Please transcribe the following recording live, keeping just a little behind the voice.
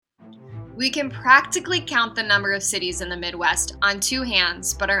We can practically count the number of cities in the Midwest on two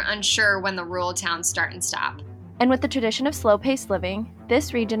hands, but are unsure when the rural towns start and stop. And with the tradition of slow-paced living,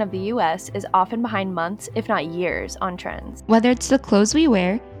 this region of the U.S. is often behind months, if not years, on trends. Whether it's the clothes we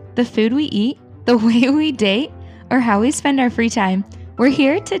wear, the food we eat, the way we date, or how we spend our free time, we're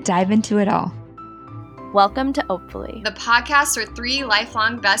here to dive into it all. Welcome to Hopefully, the podcast where three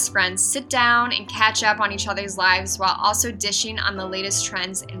lifelong best friends sit down and catch up on each other's lives while also dishing on the latest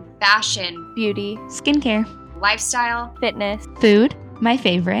trends in fashion, beauty, skincare, lifestyle, fitness, food, my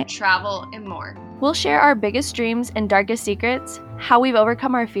favorite, travel, and more. We'll share our biggest dreams and darkest secrets, how we've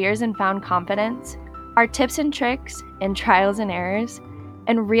overcome our fears and found confidence, our tips and tricks and trials and errors,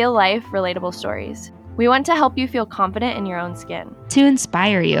 and real-life relatable stories. We want to help you feel confident in your own skin. To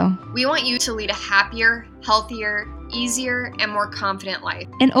inspire you. We want you to lead a happier, healthier, easier, and more confident life.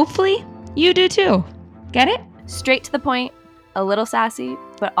 And hopefully, you do too. Get it? Straight to the point, a little sassy,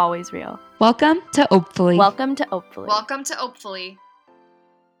 but always real. Welcome to Hopefully. Welcome to Hopefully. Welcome to Hopefully.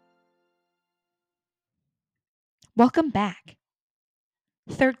 Welcome back.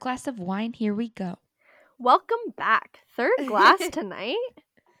 Third glass of wine, here we go. Welcome back. Third glass tonight?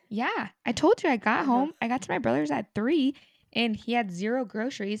 Yeah, I told you I got home. I got to my brother's at 3 and he had 0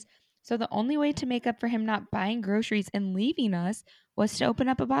 groceries. So the only way to make up for him not buying groceries and leaving us was to open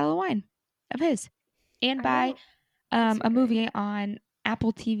up a bottle of wine of his and buy a movie on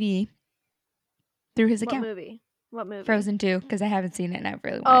Apple TV through his account. What movie? Frozen 2, because I haven't seen it and I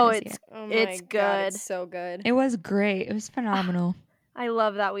really wanted to see it. It's good. God, it's so good. It was great. It was phenomenal. I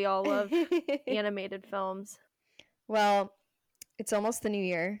love that we all love animated films. Well, it's almost the new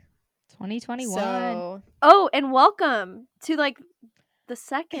year. 2021. So... Oh, and welcome to the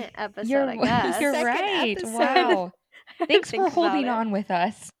second episode, I guess. You're Second right. episode. Wow. Thanks for holding on with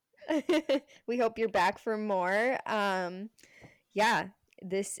us. We hope you're back for more. Yeah,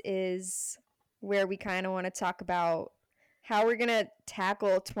 this is where we kind of want to talk about how we're going to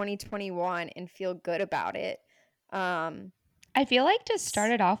tackle 2021 and feel good about it. I feel like to start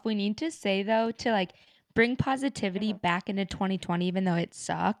it off, we need to say, though, to bring positivity back into 2020, even though it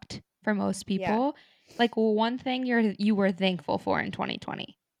sucked for most people. Yeah. One thing you were thankful for in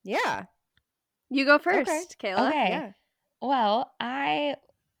 2020. Yeah. You go first, Kayla. Okay. Yeah. Well, I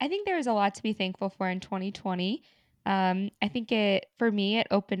think there was a lot to be thankful for in 2020. I think for me, it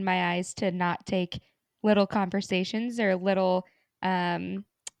opened my eyes to not take little conversations or little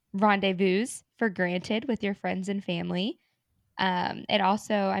rendezvous for granted with your friends and family. It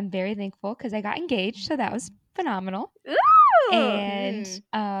also, I'm very thankful because I got engaged, so that was phenomenal. Ooh! And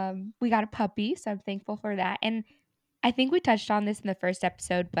we got a puppy, so I'm thankful for that. And I think we touched on this in the first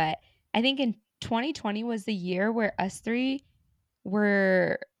episode, but I think in 2020 was the year where us three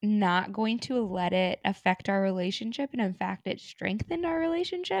were not going to let it affect our relationship, and in fact, it strengthened our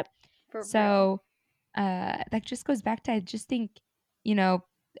relationship. So that just goes back to, I just think,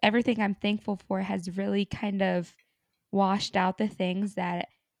 everything I'm thankful for has really kind of washed out the things that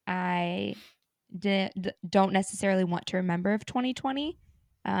I don't necessarily want to remember of 2020.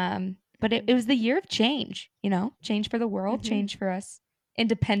 But it was the year of change, change for the world, change for us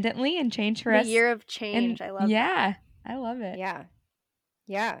independently, and change for us. The year of change. I love that. Yeah, I love it. Yeah.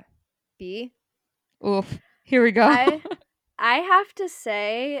 Yeah. B? Oof. Here we go. I have to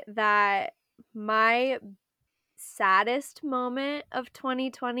say that my saddest moment of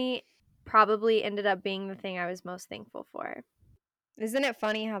 2020 probably ended up being the thing I was most thankful for. Isn't it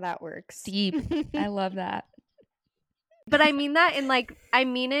funny how that works? Deep. I love that. But I mean that I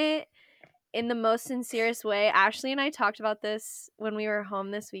mean it in the most sincerest way. Ashley and I talked about this when we were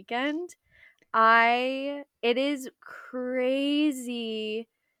home this weekend. It is crazy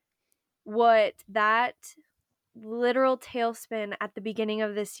what that literal tailspin at the beginning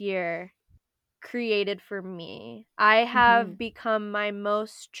of this year created for me. I have become my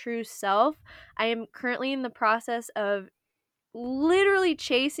most true self. I am currently in the process of literally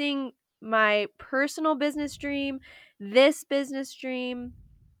chasing my personal business dream, this business dream.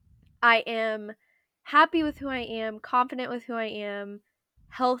 I am happy with who I am, confident with who I am,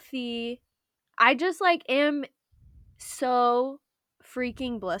 healthy. I just am so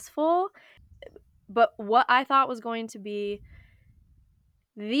freaking blissful. But what I thought was going to be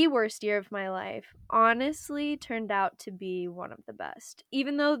the worst year of my life honestly turned out to be one of the best.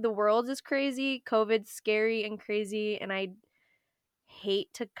 Even though the world is crazy, COVID's scary and crazy, and I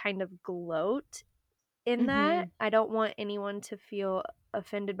hate to kind of gloat in that. I don't want anyone to feel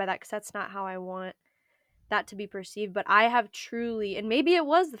offended by that, because that's not how I want that to be perceived. But I have truly, and maybe it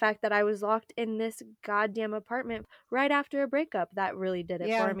was the fact that I was locked in this goddamn apartment right after a breakup that really did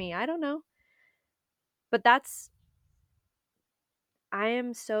it for me. I don't know. But that's I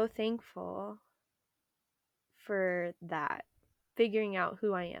am so thankful for that, figuring out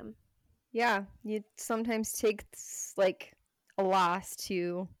who I am. Yeah, you sometimes take like a loss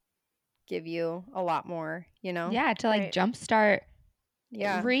to give you a lot more, you know? Yeah, to like Right. jumpstart,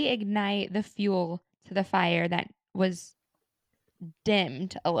 Yeah. reignite the fuel to the fire that was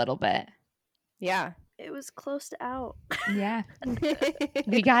dimmed a little bit. Yeah. It was close to out. Yeah,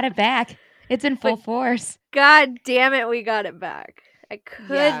 we got it back. It's in full But- force. God damn it, we got it back. I could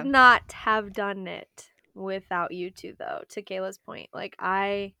Yeah. not have done it without you two, though, to Kayla's point. Like,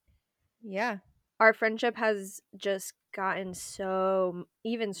 Yeah. our friendship has just gotten so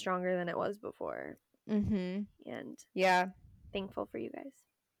even stronger than it was before. Mhm. And Yeah. thankful for you guys.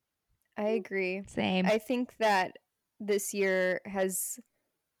 I agree. Same. I think that this year has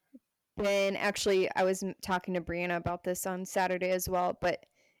been actually, I was talking to Brianna about this on Saturday as well, but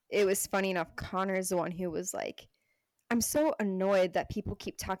it was funny enough. Connor's the one who was like, I'm so annoyed that people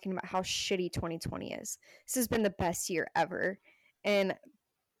keep talking about how shitty 2020 is. This has been the best year ever. And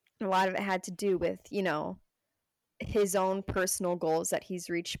a lot of it had to do with, you know, his own personal goals that he's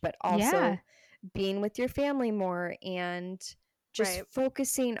reached, but also Yeah. being with your family more and just Right.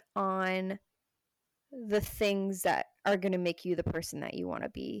 focusing on the things that are going to make you the person that you want to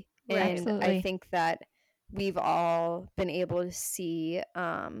be. Right. And Absolutely. I think that we've all been able to see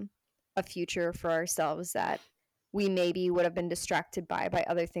a future for ourselves that we maybe would have been distracted by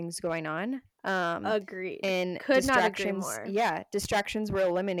other things going on. Agreed. And Could not agree distractions, more. yeah, distractions were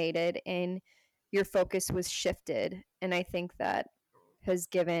eliminated and your focus was shifted. And I think that has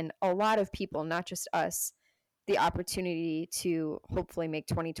given a lot of people, not just us, the opportunity to hopefully make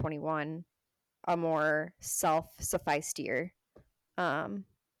 2021 a more self-sufficed year.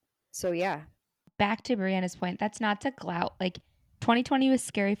 So yeah. Back to Brianna's point, that's not to gloat. Like 2020 was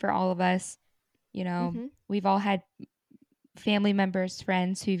scary for all of us. You know, Mm-hmm. we've all had family members,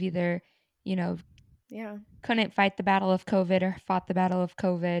 friends who've either, you know, Yeah. couldn't fight the battle of COVID or fought the battle of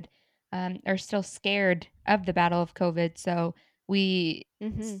COVID, are still scared of the battle of COVID. So we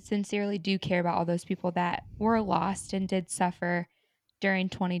Mm-hmm. sincerely do care about all those people that were lost and did suffer during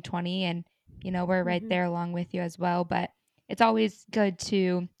 2020. And, you know, we're right Mhm. there along with you as well. But it's always good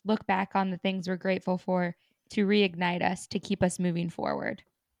to look back on the things we're grateful for to reignite us, to keep us moving forward.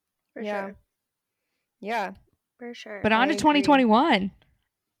 For Yeah. sure. Yeah. For sure. But on to I agree. 2021.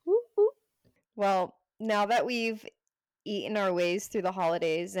 Whoop, whoop. Well, now that we've eaten our ways through the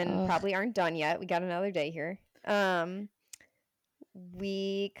holidays and Ugh. probably aren't done yet, we got another day here.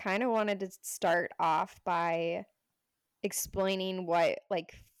 We kind of wanted to start off by explaining what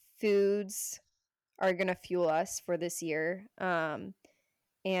like foods are going to fuel us for this year.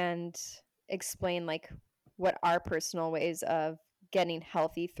 And explain like what our personal ways of getting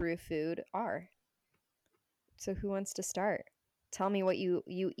healthy through food are. So who wants to start? Tell me what you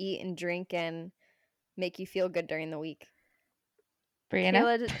eat and drink and make you feel good during the week. Brianna?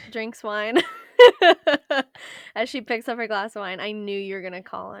 Kayla drinks wine. As she picks up her glass of wine, I knew you were going to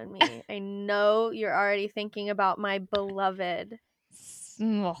call on me. I know you're already thinking about my beloved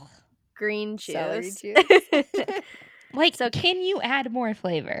Ugh. green Celery juice. juice. Like, So- can you add more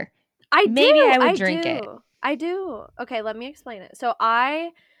flavor? I Maybe do. I would drink it. I do. Okay, let me explain it. So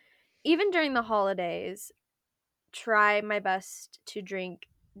even during the holidays, try my best to drink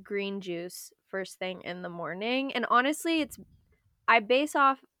green juice first thing in the morning. And honestly, I base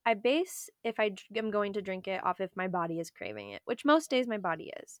if I am going to drink it off if my body is craving it, which most days my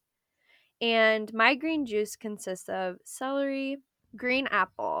body is. And my green juice consists of celery, green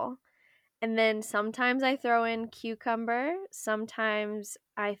apple, and then sometimes I throw in cucumber, sometimes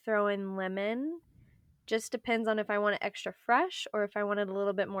I throw in lemon. Just depends on if I want it extra fresh or if I want it a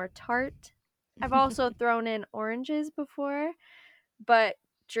little bit more tart. I've also thrown in oranges before, but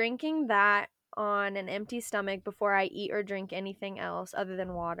drinking that on an empty stomach before I eat or drink anything else other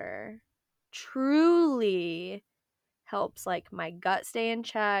than water truly helps like my gut stay in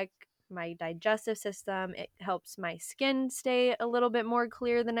check, my digestive system. It helps my skin stay a little bit more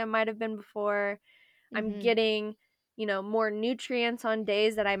clear than it might have been before. I'm getting, more nutrients on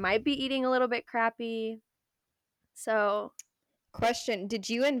days that I might be eating a little bit crappy. So, Question, did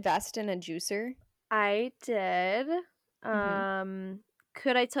you invest in a juicer? I did.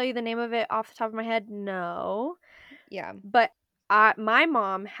 Could I tell you the name of it off the top of my head? No. Yeah. But my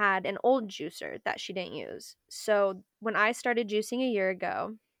mom had an old juicer that she didn't use. So when I started juicing a year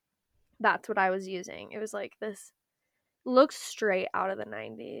ago, that's what I was using. It was like this, looks straight out of the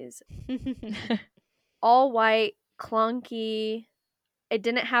 90s. All white, clunky. It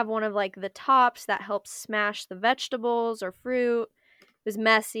didn't have one of like the tops that helps smash the vegetables or fruit. It was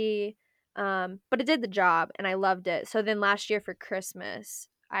messy. But it did the job and I loved it. So then last year for Christmas,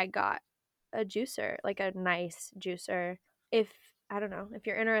 I got a juicer, like a nice juicer. I don't know, if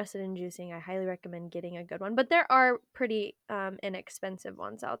you're interested in juicing, I highly recommend getting a good one. But there are pretty inexpensive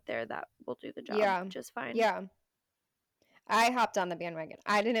ones out there that will do the job Yeah. just fine. Yeah. I hopped on the bandwagon.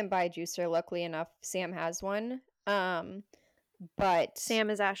 I didn't buy a juicer. Luckily enough, Sam has one. But Sam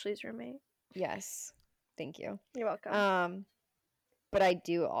is Ashley's roommate. yes. Thank you. You're welcome. But I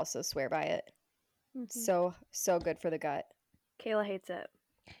do also swear by it. Mhm. So good for the gut. Kayla hates it.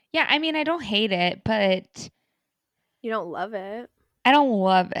 Yeah, I mean, I don't hate it, but You don't love it. I don't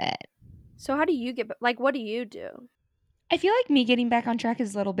love it. So how do you what do you do? I feel like me getting back on track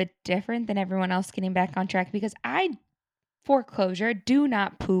is a little bit different than everyone else getting back on track because I, for closure, do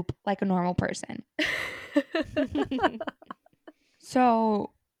not poop like a normal person.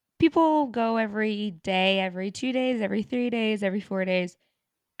 So people go every day, every 2 days, every 3 days, every 4 days.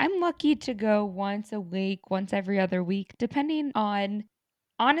 I'm lucky to go once a week, once every other week, depending on,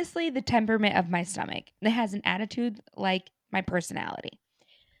 honestly, the temperament of my stomach. It has an attitude like my personality.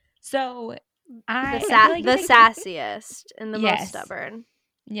 So I feel like The sassiest and the most Yes. stubborn.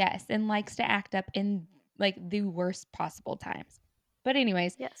 Yes, and likes to act up in like the worst possible times. But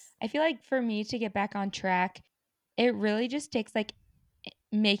anyways, Yes. I feel like for me to get back on track, it really just takes like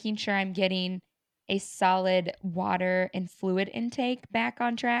making sure I'm getting a solid water and fluid intake back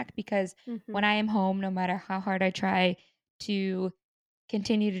on track because when I am home, no matter how hard I try to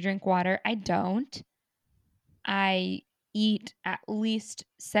continue to drink water, I don't. I eat at least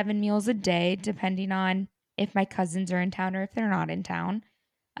 7 meals a day, depending on if my cousins are in town or if they're not in town.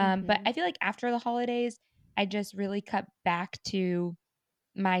 But I feel like after the holidays, I just really cut back to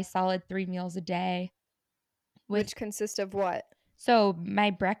my solid 3 meals a day. Which consist of what? So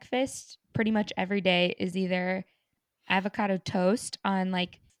my breakfast pretty much every day is either avocado toast on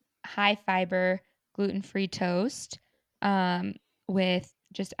like high fiber, gluten-free toast, with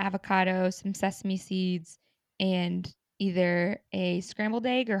just avocado, some sesame seeds, and either a scrambled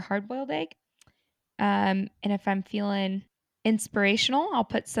egg or hard-boiled egg. And if I'm feeling inspirational, I'll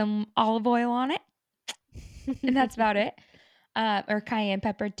put some olive oil on it. And that's about it. Or cayenne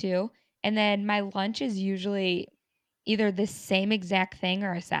pepper too. And then my lunch is usually either the same exact thing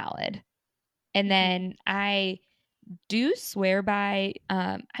or a salad. And then I do swear by,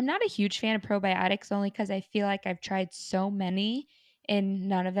 I'm not a huge fan of probiotics only because I feel like I've tried so many and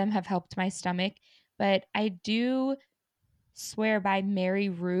none of them have helped my stomach. But I do swear by Mary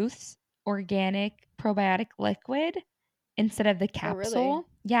Ruth's organic probiotic liquid instead of the Oh, really? capsule.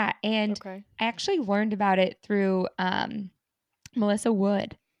 Yeah. And Okay. I actually learned about it through Melissa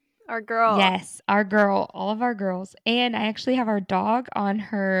Wood. Our girl. Yes, our girl, all of our girls. And I actually have our dog on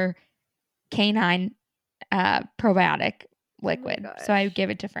her canine probiotic liquid. So I gosh. give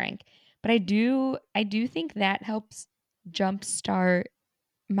it to Frank. But I do think that helps jumpstart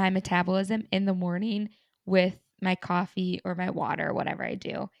my metabolism in the morning with my coffee or my water or whatever I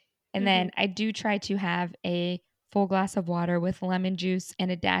do. And then I do try to have a full glass of water with lemon juice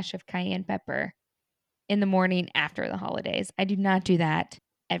and a dash of cayenne pepper in the morning after the holidays. I do not do that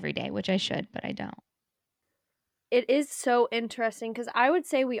every day, which I should, but I don't. It is so interesting because I would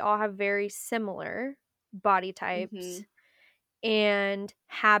say we all have very similar body types and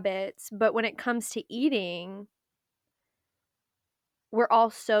habits, but when it comes to eating, we're all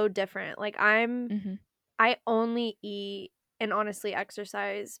so different. Like I only eat and honestly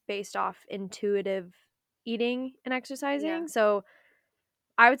exercise based off intuitive eating and exercising. Yeah. So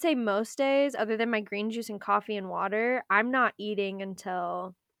I would say most days, other than my green juice and coffee and water, I'm not eating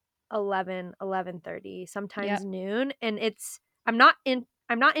until 11:30, sometimes noon, and I'm not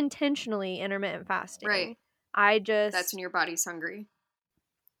intentionally intermittent fasting. Right. That's when your body's hungry.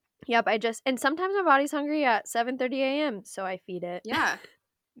 Yep, and sometimes my body's hungry at 7:30 a.m., so I feed it. Yeah.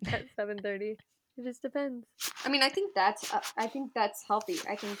 At 7:30. It just depends. I mean, I think that's healthy.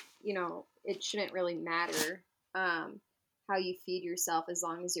 I think, it shouldn't really matter how you feed yourself as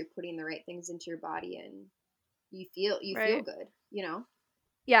long as you're putting the right things into your body and you feel good,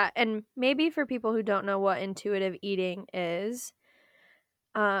 Yeah, and maybe for people who don't know what intuitive eating is,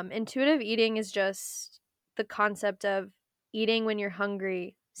 intuitive eating is just the concept of eating when you're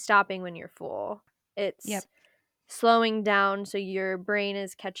hungry, stopping when you're full. It's slowing down so your brain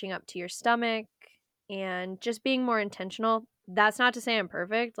is catching up to your stomach and just being more intentional. That's not to say I'm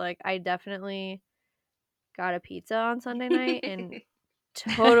perfect. Like, I definitely got a pizza on Sunday night and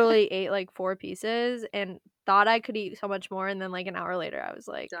totally ate like 4 pieces and thought I could eat so much more, and then like an hour later I was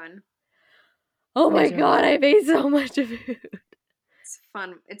like, done. Oh my god, I've ate so much food.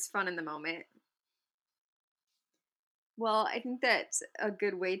 It's fun in the moment. Well, I think that's a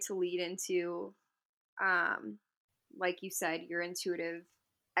good way to lead into, um, like you said, your intuitive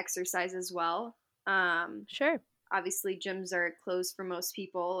exercise as well. Um, Sure. Obviously, gyms are closed for most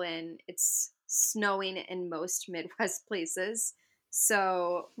people, and it's snowing in most Midwest places.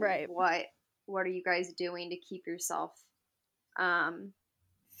 So, Right. what are you guys doing to keep yourself um,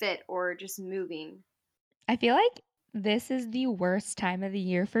 fit or just moving? I feel like this is the worst time of the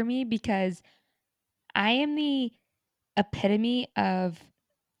year for me because I am the epitome of,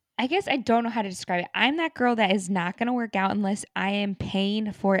 I guess I don't know how to describe it. I'm that girl that is not going to work out unless I am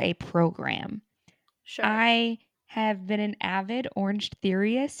paying for a program. Sure. I have been an avid Orange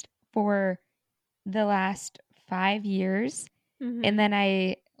Theoryist for the last 5 years. And Mm-hmm. then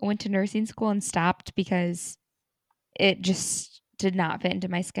I went to nursing school and stopped because it just did not fit into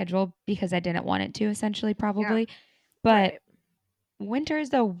my schedule because I didn't want it to, essentially, Yeah, probably. But Right. winter is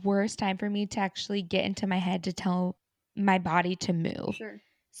the worst time for me to actually get into my head to tell my body to move. sure.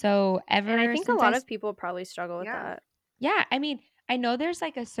 So And I ever think a since lot of people probably struggle with Yeah, that. yeah, I mean, I know there's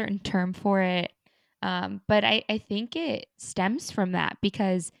like a certain term for it, but I think it stems from that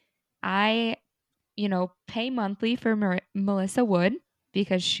because I, pay monthly for Melissa Wood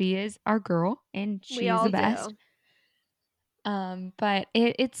because she is our girl and We she is all the best. do. But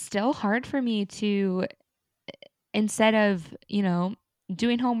it's still hard for me to, instead of,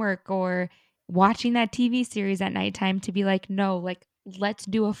 doing homework or watching that TV series at nighttime, to be like, no, like, let's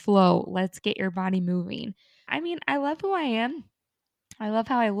do a flow. Let's get your body moving. I mean, I love who I am. I love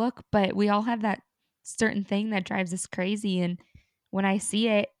how I look, but we all have that certain thing that drives us crazy. And when I see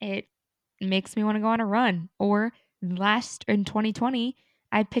it, it makes me want to go on a run. Or last in 2020,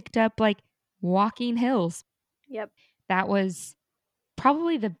 I picked up like walking hills. Yep. That was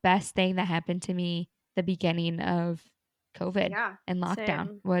probably the best thing that happened to me the beginning of COVID yeah, and lockdown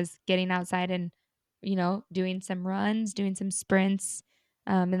Same. was getting outside and, doing some runs, doing some sprints,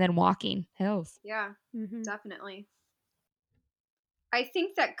 and then walking hills. yeah, Mm-hmm. definitely. I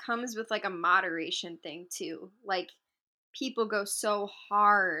think that comes with like a moderation thing too. Like people go so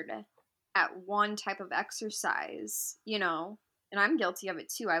hard at one type of exercise, and I'm guilty of it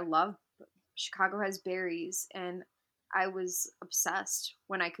too. I love Chicago has berries, and I was obsessed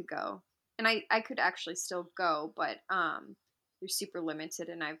when I could go. And I could actually still go, but they're super limited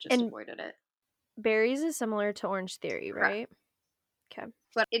and I've just And avoided it. berries is similar to Orange Theory, Correct. right? Okay.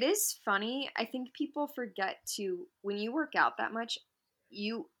 But it is funny. I think people forget to, when you work out that much,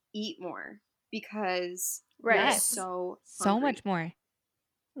 you eat more because you're Right. Yes. so So hungry. much more.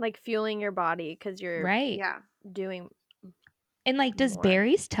 Like fueling your body because you're Right. Yeah. doing And like, does more.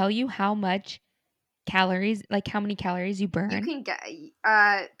 berries tell you how much calories, like how many calories you You burn? can get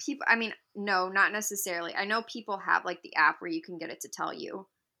people, I mean, no, not necessarily. I know people have like the app where you can get it to tell you.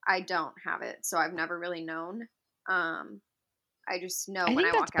 I don't have it, so I've never really known. I just know I when think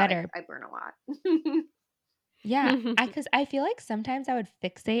I that's walk out, better. I burn a lot. Yeah, because I feel like sometimes I would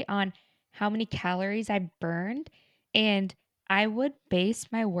fixate on how many calories I burned, and I would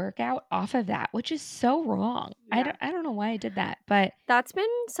base my workout off of that, which is so wrong. Yeah. I don't know why I did that, but That's been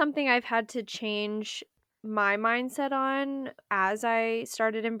something I've had to change my mindset on as I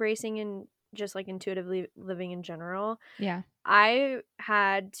started embracing and just like intuitively living in general. yeah, I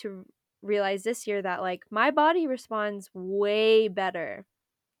had to realize this year that like my body responds way better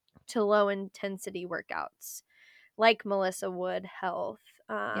to low intensity workouts like Melissa Wood Health,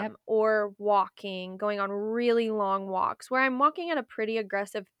 yep, or walking, going on really long walks where I'm walking at a pretty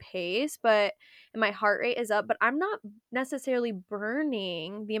aggressive pace, but and my heart rate is up, but I'm not necessarily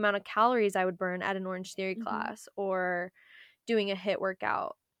burning the amount of calories I would burn at an Orange Theory Mhm. class or doing a HIIT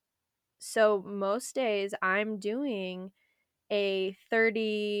workout. So most days I'm doing a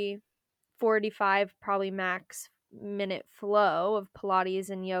 30, 45 probably max minute flow of Pilates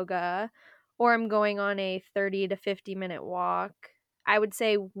and yoga, or I'm going on a 30 to 50-minute walk. I would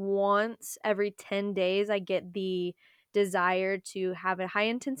say once every 10 days I get the desire to have a high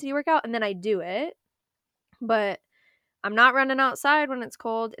intensity workout and then I do it. But I'm not running outside when it's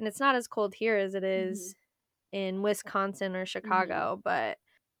cold, and it's not as cold here as it Mhm. is in Wisconsin or Mhm. Chicago, but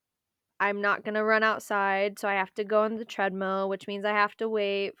I'm not going to run outside, so I have to go on the treadmill, which means I have to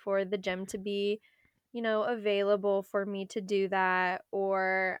wait for the gym to be, available for me to do that.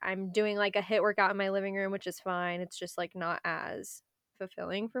 Or I'm doing like a HIIT workout in my living room, which is fine. It's just like not as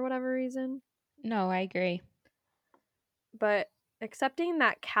fulfilling for whatever reason. no, I agree. But accepting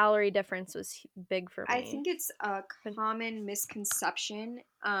that calorie difference was big for I me. think it's a But- common misconception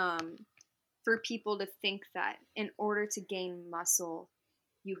for people to think that in order to gain muscle,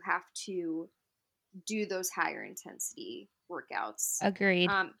 you have to do those higher intensity workouts. Agreed.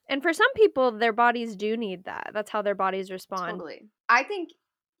 And for some people, their bodies do need that. That's how their bodies respond. Totally. I think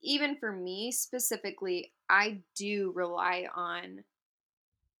even for me specifically, I do rely on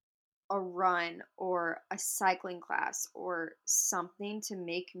a run or a cycling class or something to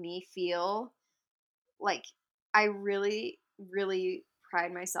make me feel like I really, really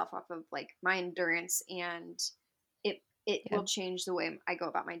pride myself off of like my endurance, and it will Yep. change the way I go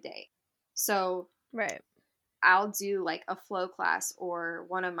about my day. So Right. I'll do like a flow class or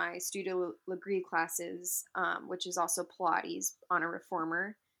one of my Studio Legree classes, which is also Pilates on a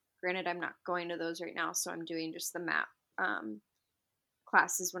reformer. Granted, I'm not going to those right now, so I'm doing just the mat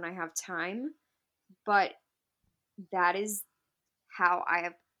classes when I have time. But that is how I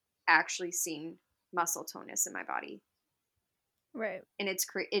have actually seen muscle tonus in my body. Right. And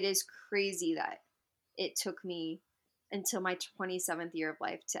it is crazy that it took me until my 27th year of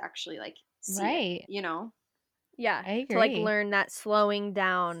life to actually like see Right. it, you know? Yeah. I To like agree. learn that slowing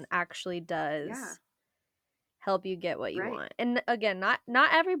down actually does Yeah. help you get what you Right. want. And again, not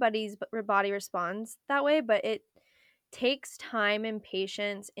everybody's body responds that way, but it takes time and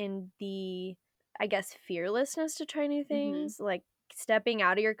patience in the, I guess, fearlessness to try new things. Like stepping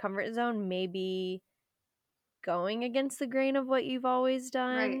out of your comfort zone, maybe going against the grain of what you've always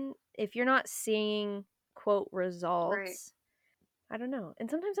done. Right. If you're not seeing quote results, Right. I don't know. And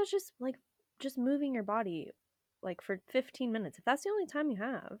sometimes that's just like just moving your body like for 15 minutes. If that's the only time you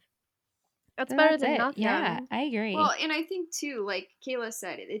have, that's Then better that's than it. nothing. Yeah, I agree. Well, and I think too, like Kayla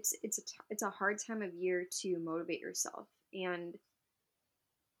said, it's a hard time of year to motivate yourself, and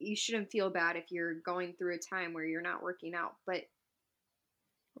you shouldn't feel bad if you're going through a time where you're not working out. But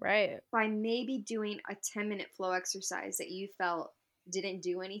Right. by maybe doing a 10-minute flow exercise that you felt didn't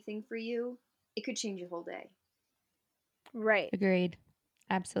do anything for you, it could change your whole day. Right. Agreed.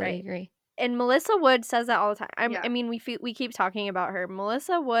 Absolutely Right. agree. And Melissa Wood says that all the time. Yeah. I mean, we keep talking about her.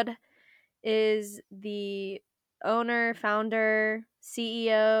 Melissa Wood is the owner, founder,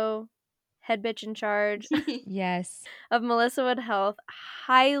 CEO, head bitch in charge Yes. of Melissa Wood Health.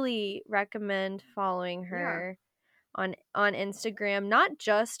 Highly recommend following her on Instagram, not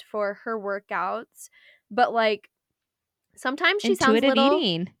just for her workouts, but like sometimes she sounds Intuitive little.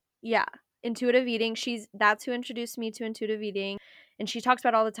 eating. Yeah, intuitive eating. That's who introduced me to intuitive eating, and she talks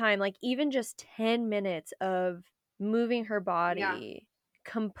about all the time, like even just 10 minutes of moving her body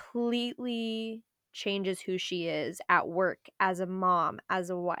completely changes who she is at work, as a mom, as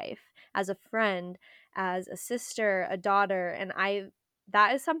a wife, as a friend, as a sister, a daughter. And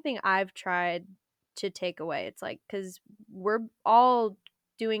that is something I've tried to take away. It's like, because we're all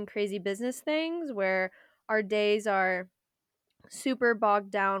doing crazy business things where our days are super bogged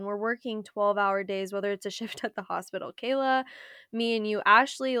down. We're working 12-hour days, whether it's a shift at the hospital. Kayla, me and you,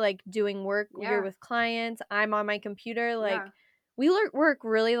 Ashley, like doing work. You're with clients. I'm on my computer. Like we work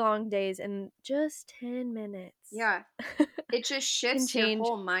really long days, and just 10 minutes. Yeah. It just shifts your change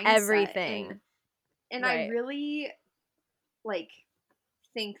whole mindset. everything. And Right. I really like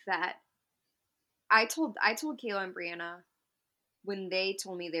think that I told Kayla and Brianna when they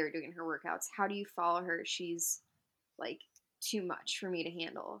told me they were doing her workouts, how do you follow her? She's like too much for me to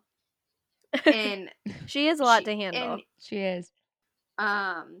handle. And she is a lot to handle. And, She is.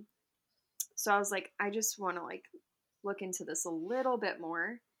 so I was like, I just want to like look into this a little bit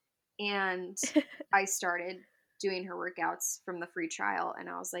more. And I started doing her workouts from the free trial, and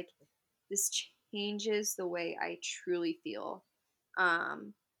I was like, this changes the way I truly feel.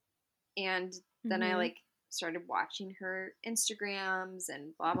 And then I like started watching her Instagrams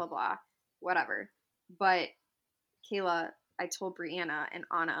and blah blah blah, whatever. But Kayla, I told Brianna and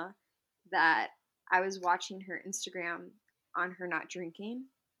Anna that I was watching her Instagram on her not drinking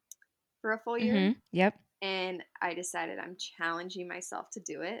for a full year. Yep. And I decided I'm challenging myself to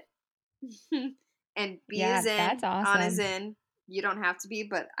do it. And B Yeah, is in, that's Anna's awesome. in. You don't have to be,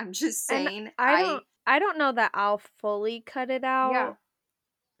 but I'm just saying. And I don't know that I'll fully cut it out. Yeah.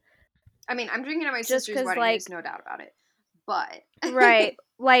 I mean, I'm drinking at my sister's wedding. There's no doubt about it. But right,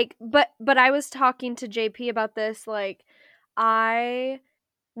 like, but I was talking to JP about this. Like,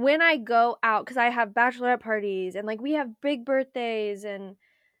 when I go out, because I have bachelorette parties and like we have big birthdays and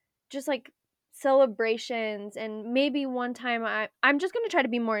just like celebrations, and maybe one time I'm just gonna try to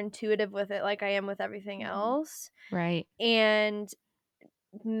be more intuitive with it, like I am with everything else. Right. And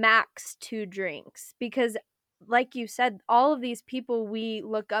max 2 drinks, because like you said, all of these people we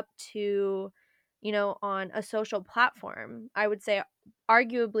look up to, you know, on a social platform, I would say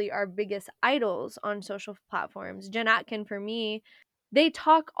arguably our biggest idols on social platforms. Jen Atkin for me, they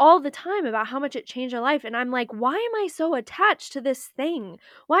talk all the time about how much it changed their life. And I'm like, why am I so attached to this thing?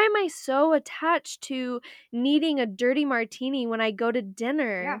 Why am I so attached to needing a dirty martini when I go to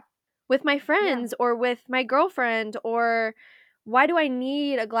dinner with my friends or with my girlfriend? Or why do I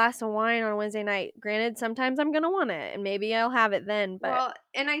need a glass of wine on Wednesday night? Granted, sometimes I'm going to want it and maybe I'll have it then. But well,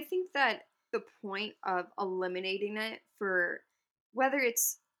 and I think that the point of eliminating it for whether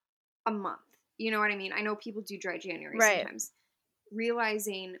it's a month, you know what I mean? I know people do dry January sometimes.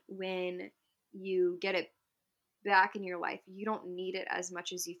 Realizing when you get it back in your life, you don't need it as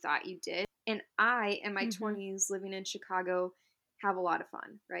much as you thought you did. And I, in my 20s, living in Chicago, have a lot of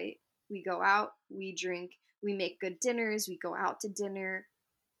fun, right? We go out, we drink, we make good dinners, we go out to dinner.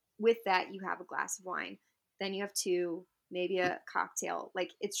 With that, you have a glass of wine. Then you have two, maybe a cocktail.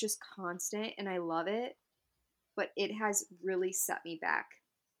 Like, it's just constant, and I love it. But it has really set me back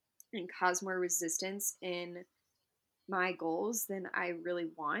and caused more resistance in my goals than I really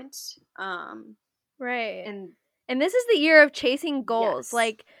want. right. And this is the year of chasing goals. Yes.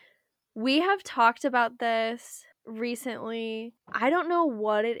 Like, we have talked about this recently. I don't know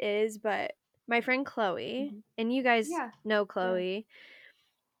what it is, but my friend Chloe, and you guys know Chloe,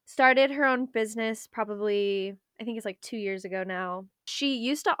 started her own business probably, I think it's like 2 years ago now. She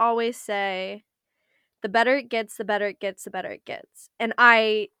used to always say, the better it gets, the better it gets, the better it gets. And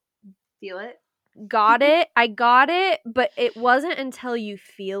I feel it. Got it. I got it, but it wasn't until you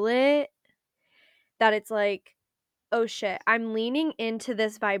feel it that it's like, oh shit, I'm leaning into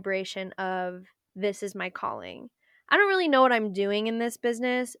this vibration of this is my calling. I don't really know what I'm doing in this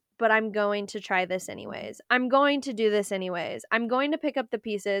business, but I'm going to try this anyways. I'm going to do this anyways. I'm going to pick up the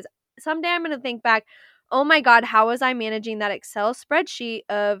pieces. Someday I'm going to think back, oh my God, how was I managing that Excel spreadsheet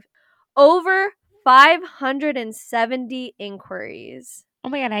of over 570 inquiries? Oh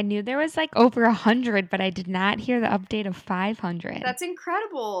my God, I knew there was like over 100, but I did not hear the update of 500. That's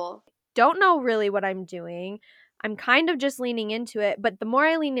incredible. Don't know really what I'm doing. I'm kind of just leaning into it. But the more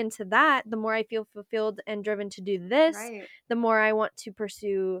I lean into that, the more I feel fulfilled and driven to do this, the more I want to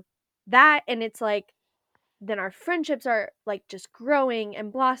pursue that. And it's like, then our friendships are like just growing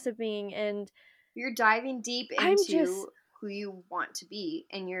and blossoming. And you're diving deep into who you want to be.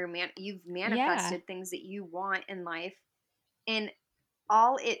 And you've manifested things that you want in life. And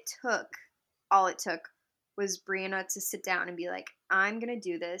all it took was Brianna to sit down and be like, I'm going to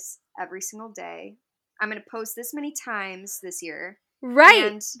do this every single day. I'm going to post this many times this year.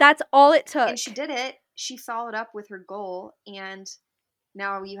 Right. And that's all it took. And she did it. She followed up with her goal. And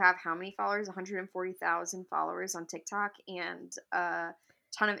now you have how many followers? 140,000 followers on TikTok and a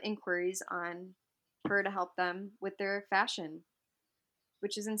ton of inquiries on her to help them with their fashion,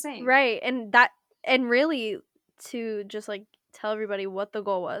 which is insane. Right. And really to just like tell everybody what the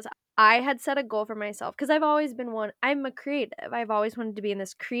goal was. I had set a goal for myself because I'm a creative. I've always wanted to be in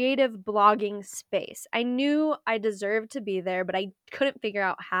this creative blogging space. I knew I deserved to be there, but I couldn't figure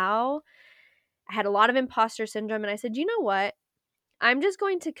out how. I had a lot of imposter syndrome, and I said, you know what? I'm just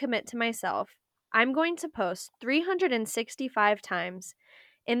going to commit to myself. I'm going to post 365 times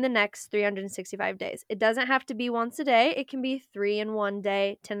in the next 365 days. It doesn't have to be once a day. It can be 3 in one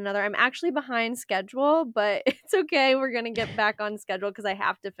day, 10 another. I'm actually behind schedule, but it's okay. We're going to get back on schedule because I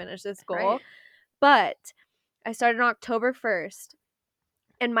have to finish this goal. Right. But I started on October 1st,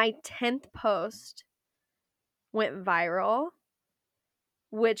 and my 10th post went viral,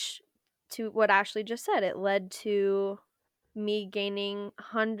 which, to what Ashley just said, it led to me gaining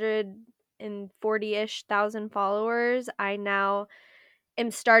 140-ish thousand followers. I now am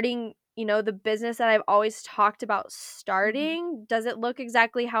starting, the business that I've always talked about starting. Does it look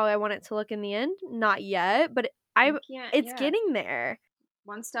exactly how I want it to look in the end? Not yet, but it's getting there.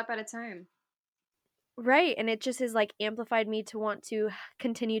 One step at a time. Right. And it just has like amplified me to want to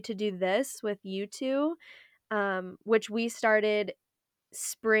continue to do this with you two, which we started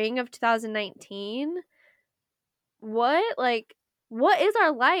spring of 2019. What is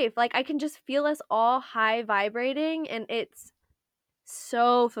our life? Like, I can just feel us all high vibrating, and it's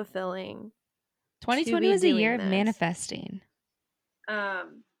so fulfilling. 2020 was a year of manifesting.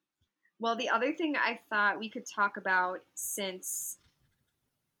 Well, the other thing I thought we could talk about, since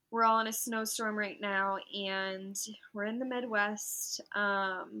we're all in a snowstorm right now and we're in the Midwest,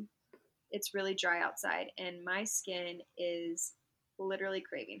 it's really dry outside, and my skin is literally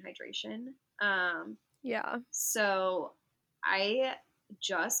craving hydration. Yeah. So I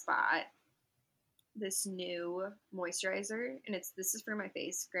just bought this new moisturizer, and this is for my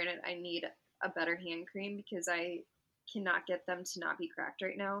face. Granted, I need a better hand cream because I cannot get them to not be cracked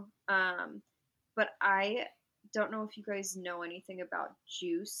right now. But I don't know if you guys know anything about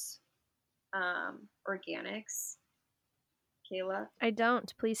Juice Organics. Kayla? I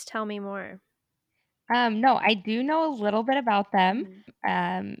don't. Please tell me more. No, I do know a little bit about them,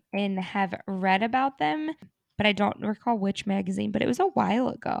 Mhm. and have read about them, but I don't recall which magazine, but it was a while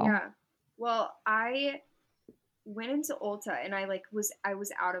ago. Yeah. Well, I went into Ulta and I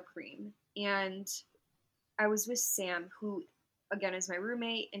was out of cream, and I was with Sam, who again is my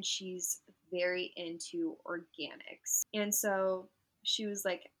roommate, and she's very into organics. And so she was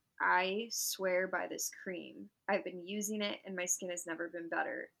like, I swear by this cream. I've been using it and my skin has never been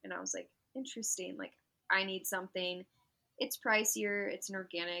better. And I was like, interesting. Like, I need something. It's pricier, it's an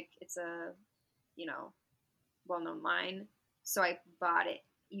organic, it's a, you know, well known line. So I bought it.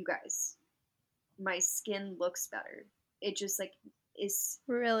 You guys, my skin looks better. It just like is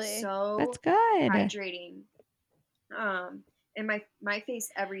Really? so That's good. hydrating. And my face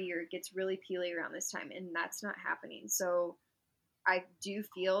every year gets really peely around this time, and that's not happening. So I do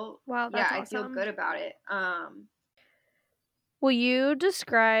feel, Wow, yeah, that's I feel awesome. good about it. Will you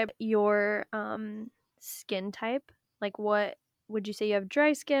describe your skin type? Like, what would you say you have?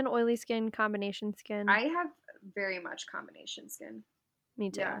 Dry skin, oily skin, combination skin? I have very much combination skin. Me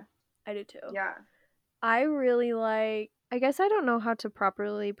too. Yeah, I do too. yeah. I really like, I guess I don't know how to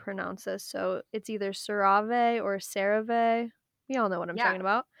properly pronounce this, so it's either CeraVe or CeraVe. We all know what I'm Yeah. talking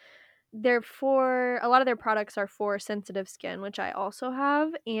about. They're for, a lot of their products are for sensitive skin, which I also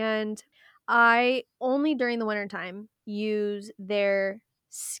have, and I only during the wintertime use their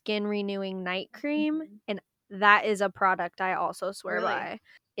skin renewing night cream, Mhm. and that is a product I also swear Really? by.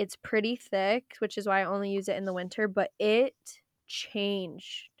 It's pretty thick, which is why I only use it in the winter, but it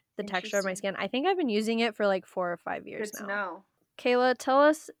changed the texture of my Interesting. skin. I think I've been using it for like 4 or 5 years Good to now. know. Kayla, tell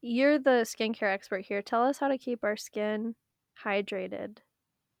us, you're the skincare expert here. Tell us how to keep our skin hydrated.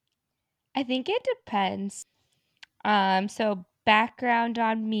 I think it depends. So background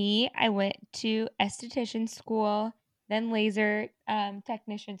on me, I went to esthetician school, then laser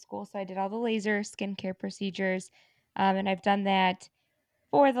technician school. So I did all the laser skincare procedures, and I've done that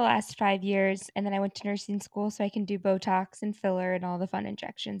for the last 5 years. And then I went to nursing school so I can do Botox and filler and all the fun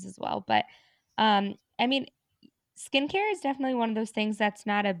injections as well. But I mean, skincare is definitely one of those things that's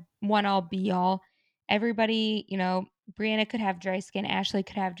not a one all be all. Everybody, Brianna could have dry skin, Ashley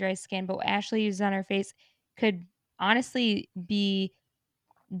could have dry skin, but what Ashley uses on her face could honestly be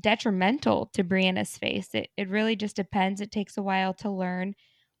detrimental to Brianna's face. It really just depends. It takes a while to learn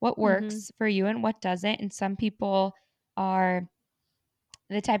what works for you and what doesn't. And some people are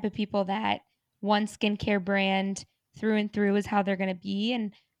the type of people that one skincare brand through and through is how they're going to be.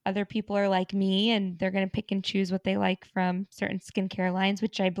 And other people are like me and they're going to pick and choose what they like from certain skincare lines,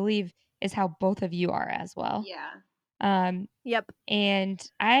 which I believe is how both of you are as well. Yeah. Yep. And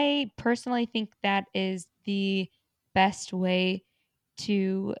I personally think that is the best way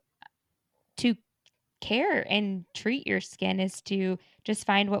to to care and treat your skin is to just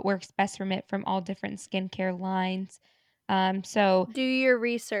find what works best from it from all different skincare lines. So Do your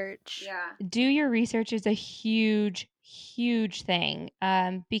research. Yeah. do your research is a huge, huge thing,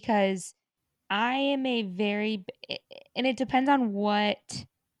 because I am a very, and it depends on what.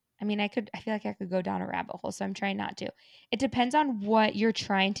 I mean, I feel like I could go down a rabbit hole, so I'm trying not to. It depends on what you're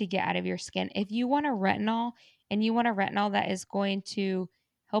trying to get out of your skin. If you want a retinol and you want a retinol that is going to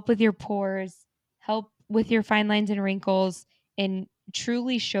help with your pores, help with your fine lines and wrinkles, and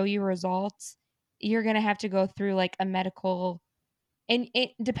truly show you results, you're going to have to go through like a medical, and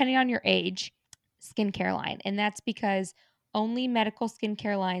it depending on your age, skincare line. And that's because only medical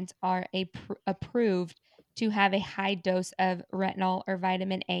skincare lines are approved to have a high dose of retinol or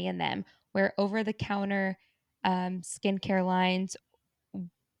vitamin A in them, where over the counter skincare lines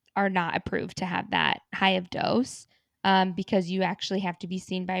are not approved to have that high of dose, because you actually have to be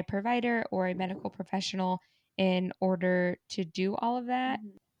seen by a provider or a medical professional in order to do all of that.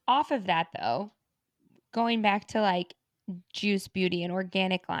 Mhm. Off of that, though, going back to like Juice Beauty and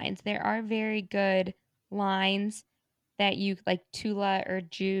organic lines, there are very good lines that you like Tula or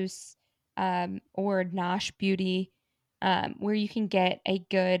Juice, or Nosh Beauty, where you can get a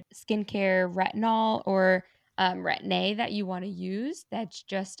good skincare retinol or retin-A that you want to use. That's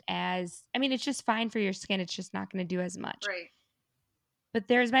just as, I mean, it's just fine for your skin. It's just not going to do as much. Right. But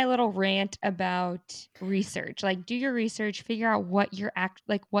there's my little rant about research. Like, do your research, figure out what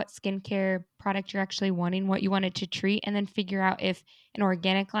what skincare product you're actually wanting, what you want it to treat, and then figure out if an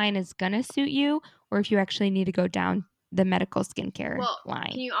organic line is gonna suit you or if you actually need to go down the medical skincare Well,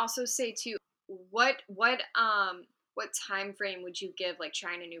 line. can you also say too, what time frame would you give like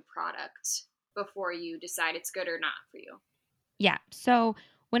trying a new product before you decide it's good or not for you? Yeah. So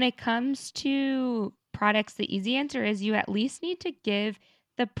when it comes to products, the easy answer is you at least need to give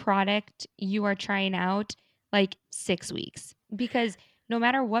the product you are trying out like 6 weeks. because no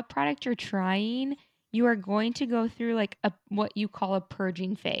matter what product you're trying, you are going to go through like a what you call a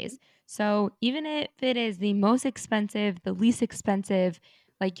purging phase. So even if it is the most expensive, the least expensive,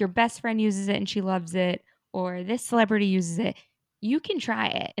 like your best friend uses it and she loves it, or this celebrity uses it, you can try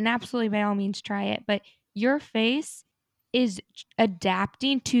it and absolutely by all means try it. But your face is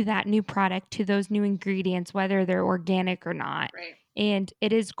adapting to that new product, to those new ingredients, whether they're organic or not. Right. And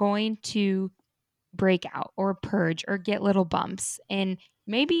it is going to break out or purge or get little bumps. And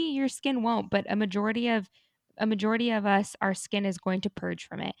maybe your skin won't, but a majority of us, our skin is going to purge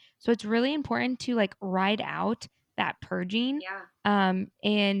from it. So it's really important to like ride out that purging. Yeah.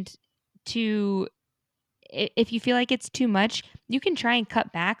 And to if you feel like it's too much, you can try and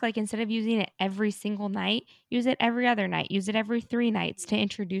cut back. Like instead of using it every single night, use it every other night. Use it every 3 nights to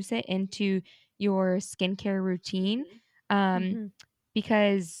introduce it into your skincare routine. Mhm.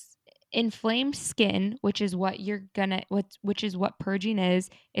 Because inflamed skin, which is which is what purging is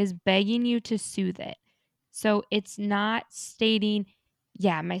begging you to soothe it. So it's not stating,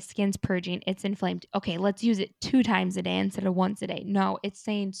 yeah, my skin's purging, it's inflamed. Okay, let's use it 2 times a day instead of once a day. No, it's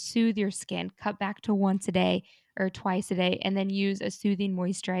saying soothe your skin, cut back to once a day or twice a day, and then use a soothing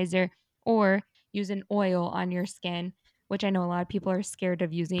moisturizer or use an oil on your skin, which I know a lot of people are scared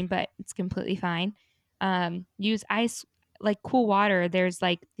of using, but it's completely fine. Use ice, like cool water. There's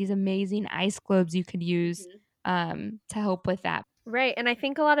like these amazing ice globes you could use to help with that. Right. And I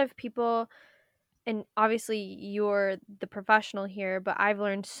think a lot of people, and obviously you're the professional here, but I've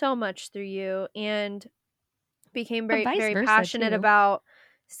learned so much through you and became But very, vice very versa passionate too. about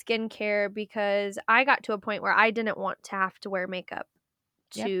skincare because I got to a point where I didn't want to have to wear makeup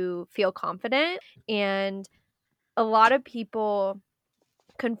Yep. to feel confident. And a lot of people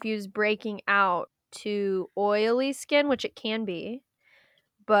confuse breaking out to oily skin, which it can be.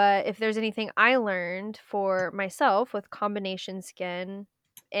 But if there's anything I learned for myself with combination skin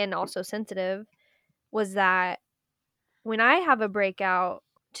and also sensitive, was that when I have a breakout,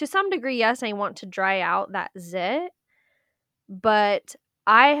 to some degree, yes, I want to dry out that zit, but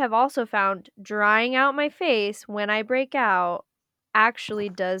I have also found drying out my face when I break out actually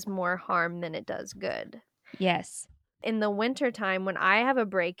does more harm than it does good. Yes. In the wintertime, when I have a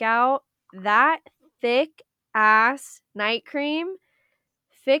breakout, that thick ass night cream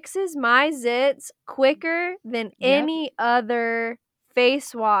fixes my zits quicker than any other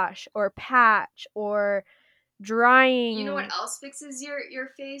face wash or patch or drying. You know what else fixes your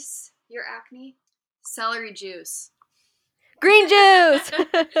face, your acne? Celery juice. Green juice.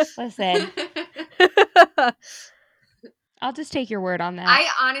 Listen, I'll just take your word on that. I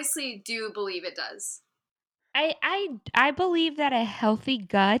honestly do believe it does. I believe that a healthy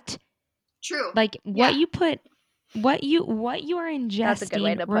gut, True. like what you put, what you are That's a good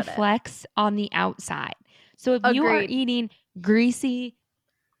way ingesting to put it. reflects on the outside. So if you are Agreed. eating greasy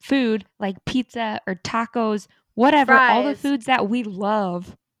food like pizza or tacos, whatever, all the Fries. foods that we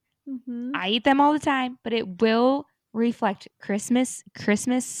love, Mhm. I eat them all the time, but it will reflect Christmas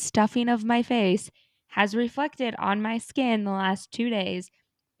stuffing of my face has reflected on my skin the last 2 days,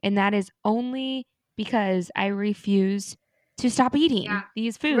 and that is only because I refuse to stop eating Yeah.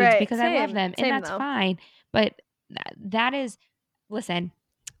 these foods Right. because I love Same. them, and Same that's though. fine. But that is, listen,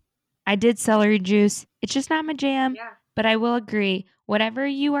 I did celery juice. It's just not my jam, Yeah. but I will agree, whatever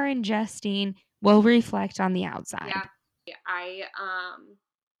you are ingesting will reflect on the outside. Yeah. I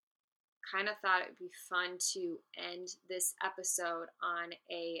kind of thought it would be fun to end this episode on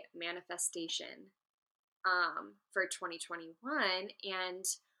a manifestation for 2021 and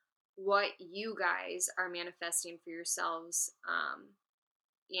what you guys are manifesting for yourselves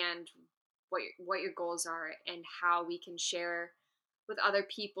and what your goals are and how we can share with other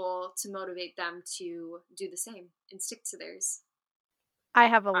people to motivate them to do the same and stick to theirs. I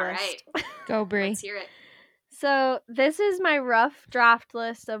have a All list. right. Go, Brie. Let's hear it. So this is my rough draft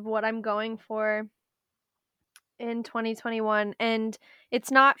list of what I'm going for in 2021, and it's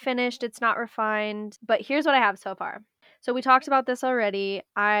not finished, it's not refined, but here's what I have so far. So we talked about this already.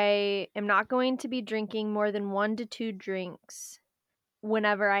 I am not going to be drinking more than 1 to 2 drinks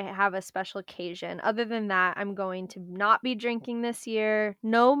whenever I have a special occasion. Other than that, I'm going to not be drinking this year.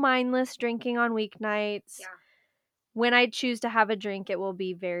 No mindless drinking on weeknights. Yeah. When I choose to have a drink, it will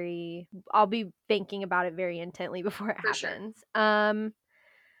be I'll be thinking about it very intently before it For sure. happens.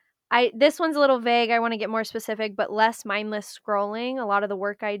 This one's a little vague. I want to get more specific, but less mindless scrolling. A lot of the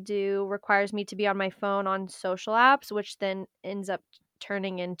work I do requires me to be on my phone on social apps, which then ends up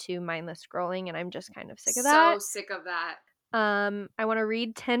turning into mindless scrolling, and I'm just kind of sick of that. So sick of that. I want to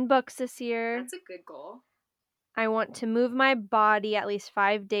read 10 books this year. That's a good goal. I want to move my body at least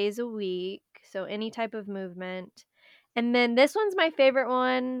 5 days a week, so any type of movement. And then this one's my favorite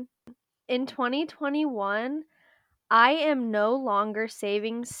one. In 2021, I am no longer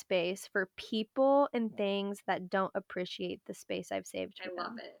saving space for people and things that don't appreciate the space I've saved for I them.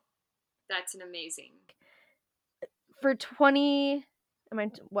 love it. That's an amazing. For 20, am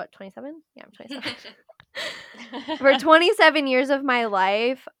I, what, 27? Yeah, I'm 27. For 27 years of my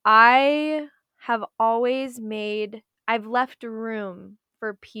life, I have always I've left room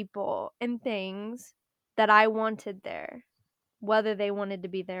for people and things that I wanted there, whether they wanted to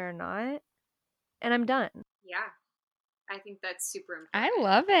be there or not. And I'm done. Yeah, I think that's super important. I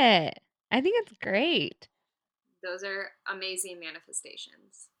love it. I think it's great. Those are amazing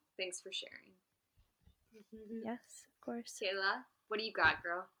manifestations. Thanks for sharing. Yes, of course. Kayla, what do you got,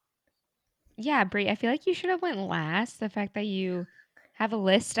 girl? Yeah, Brie, I feel like you should have went last. The fact that you have a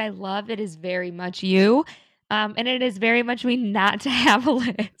list, I love. It is very much you. And it is very much me not to have a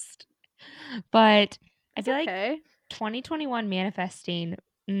list. But I It's feel like okay. 2021 manifesting,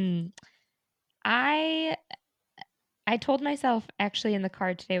 I told myself actually in the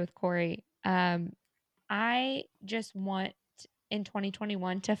car today with Corey, I just want in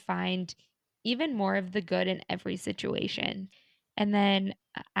 2021 to find even more of the good in every situation. And then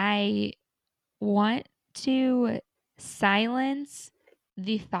I want to silence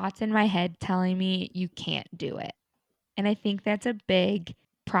the thoughts in my head telling me you can't do it. And I think that's a big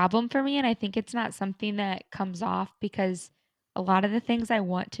problem for me. And I think it's not something that comes off because a lot of the things I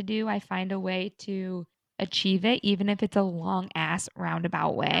want to do, I find a way to achieve it, even if it's a long ass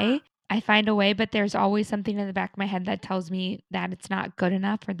roundabout way. I find a way, but there's always something in the back of my head that tells me that it's not good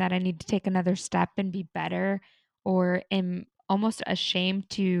enough or that I need to take another step and be better or am almost ashamed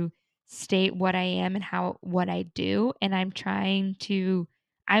to state what I am and what I do. And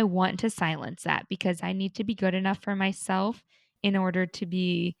I want to silence that because I need to be good enough for myself in order to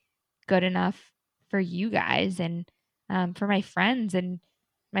be good enough for you guys and for my friends and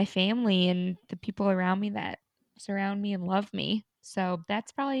my family and the people around me that surround me and love me. So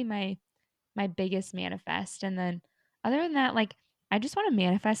that's probably my biggest manifest. And then other than that, like I just want to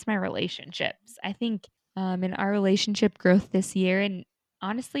manifest my relationships. I think in our relationship growth this year and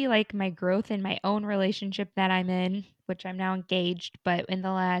honestly like my growth in my own relationship that I'm in, which I'm now engaged, but in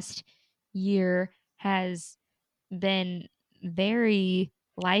the last year has been very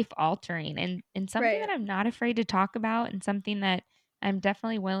life altering and something Right. that I'm not afraid to talk about and something that I'm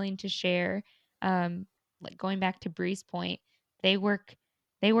definitely willing to share. Like going back to Bree's point, they work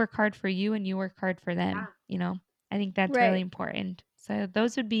hard for you and you work hard for them, you know. I think that's really Right. important. So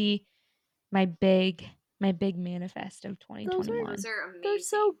those would be my big manifest of 2021. Those are amazing. They're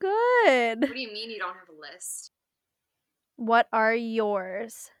so good. What do you mean you don't have a list? What are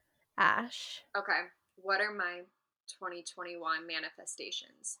yours, Ash? Okay. What are my 2021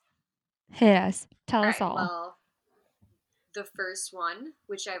 manifestations? Hit us. Tell us all. Well, the first one,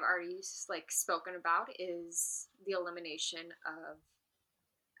 which I've already like spoken about, is the elimination of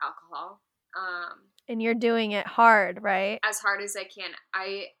alcohol. And you're doing it hard, right? As hard as I can.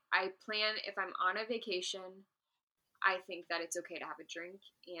 I plan if I'm on a vacation, I think that it's okay to have a drink,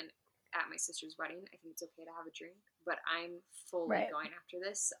 and at my sister's wedding, I think it's okay to have a drink, but I'm fully Right. going after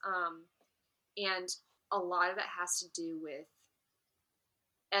this. And a lot of that has to do with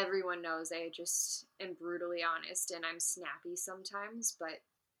everyone knows I just am brutally honest and I'm snappy sometimes, but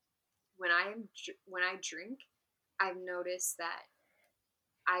when I drink, I've noticed that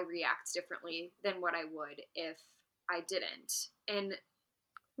I react differently than what I would if I didn't. And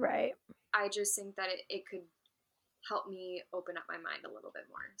Right. I just think that it could help me open up my mind a little bit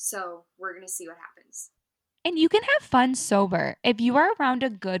more. So we're going to see what happens. And you can have fun sober. If you are around a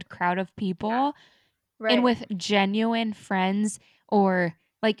good crowd of people Right. and with genuine friends or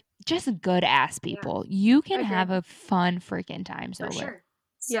like just good ass people, you can Agreed. have a fun freaking time sober. For sure.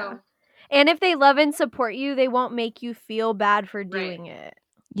 So, Yeah. And if they love and support you, they won't make you feel bad for doing it.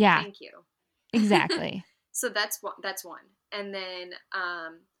 Yeah, thank you. exactly. So that's one. And then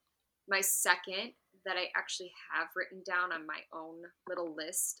my second that I actually have written down on my own little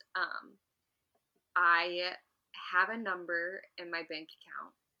list, I have a number in my bank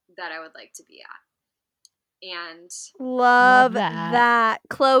account that I would like to be at. And Love that. that.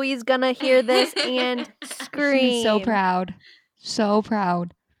 Chloe's gonna hear this and scream. She's so proud. So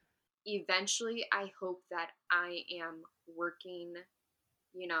proud. eventually I hope that I am working,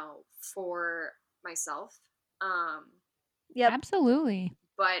 for myself. Yep. Absolutely.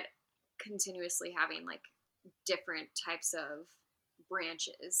 But continuously having like different types of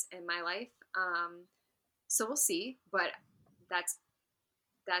branches in my life. So we'll see, but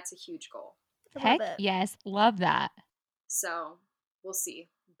that's a huge goal. I love Heck it. yes. Love that. So we'll see.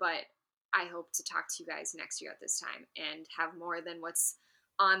 But I hope to talk to you guys next year at this time and have more than what's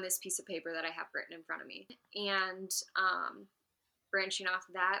on this piece of paper that I have written in front of me. And branching off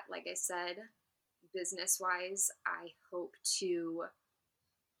of that, like I said, business-wise, I hope to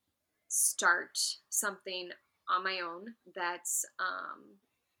start something on my own that's,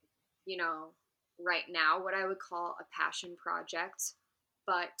 right now what I would call a passion project,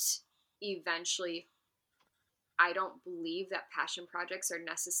 but eventually I don't believe that passion projects are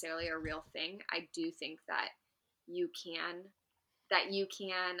necessarily a real thing. I do think that you can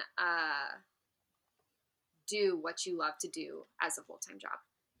do what you love to do as a full-time job.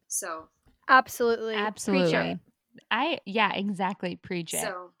 So Absolutely. Absolutely. Preach it. Exactly. Preach it.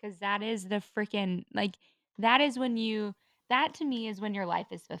 So- Because that is the freaking, like, that is when that to me is when your life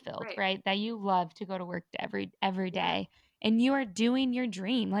is fulfilled, right? That you love to go to work every day and you are doing your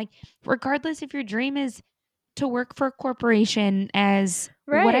dream. Like, regardless if your dream is to work for a corporation as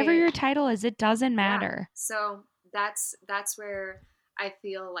whatever Right. your title is, it doesn't Yeah. matter. So that's where I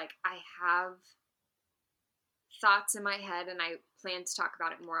feel like I have thoughts in my head, and I plan to talk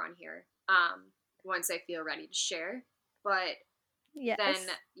about it more on here once I feel ready to share. But Yes.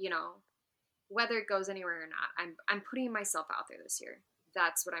 then, whether it goes anywhere or not, I'm putting myself out there this year.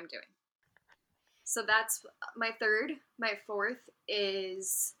 That's what I'm doing. So that's my third. My fourth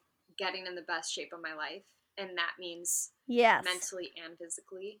is getting in the best shape of my life, and that means Yes. mentally and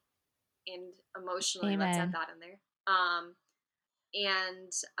physically and emotionally. Let's Amen. add that in there.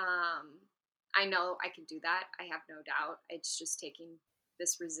 I know I can do that. I have no doubt. It's just taking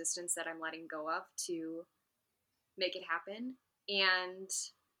this resistance that I'm letting go of to make it happen. And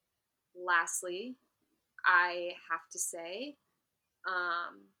lastly, I have to say,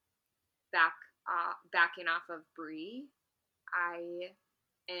 backing off of Bree, I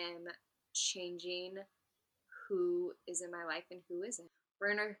am changing who is in my life and who isn't.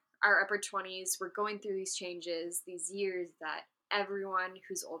 We're in our upper 20s. We're going through these changes, these years that everyone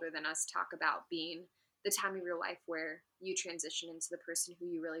who's older than us talk about being the time of your life where you transition into the person who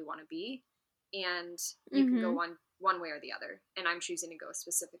you really want to be. And you can go one way or the other. And I'm choosing to go a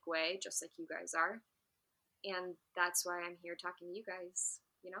specific way, just like you guys are. And that's why I'm here talking to you guys,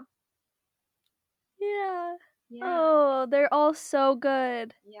 Yeah. Yeah. Oh, they're all so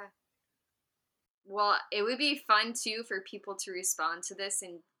good. Yeah. Well, it would be fun too for people to respond to this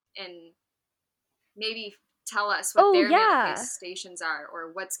and maybe tell us what their manifestations are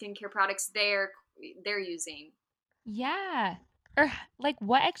or what skincare products they're using. Yeah. Or like,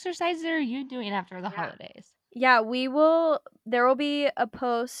 what exercises are you doing after the holidays? Yeah, there will be a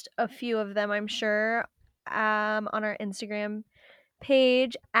post, a few of them, I'm sure, on our Instagram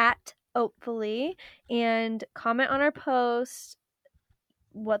page at Oatfully, and comment on our post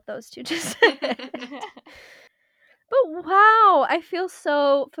what those two just said. But wow, I feel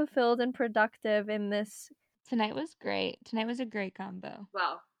so fulfilled and productive in this. Tonight was great. Tonight was a great combo.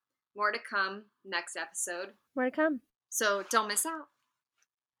 Well, more to come next episode. More to come. So don't miss out.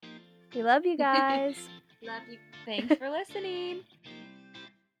 We love you guys. Love you. Thanks for listening.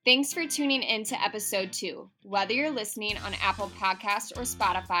 Thanks for tuning in to episode 2. Whether you're listening on Apple Podcasts or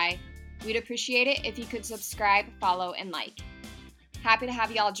Spotify, we'd appreciate it if you could subscribe, follow, and like. Happy to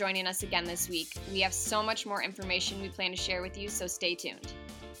have y'all joining us again this week. We have so much more information we plan to share with you, so stay tuned.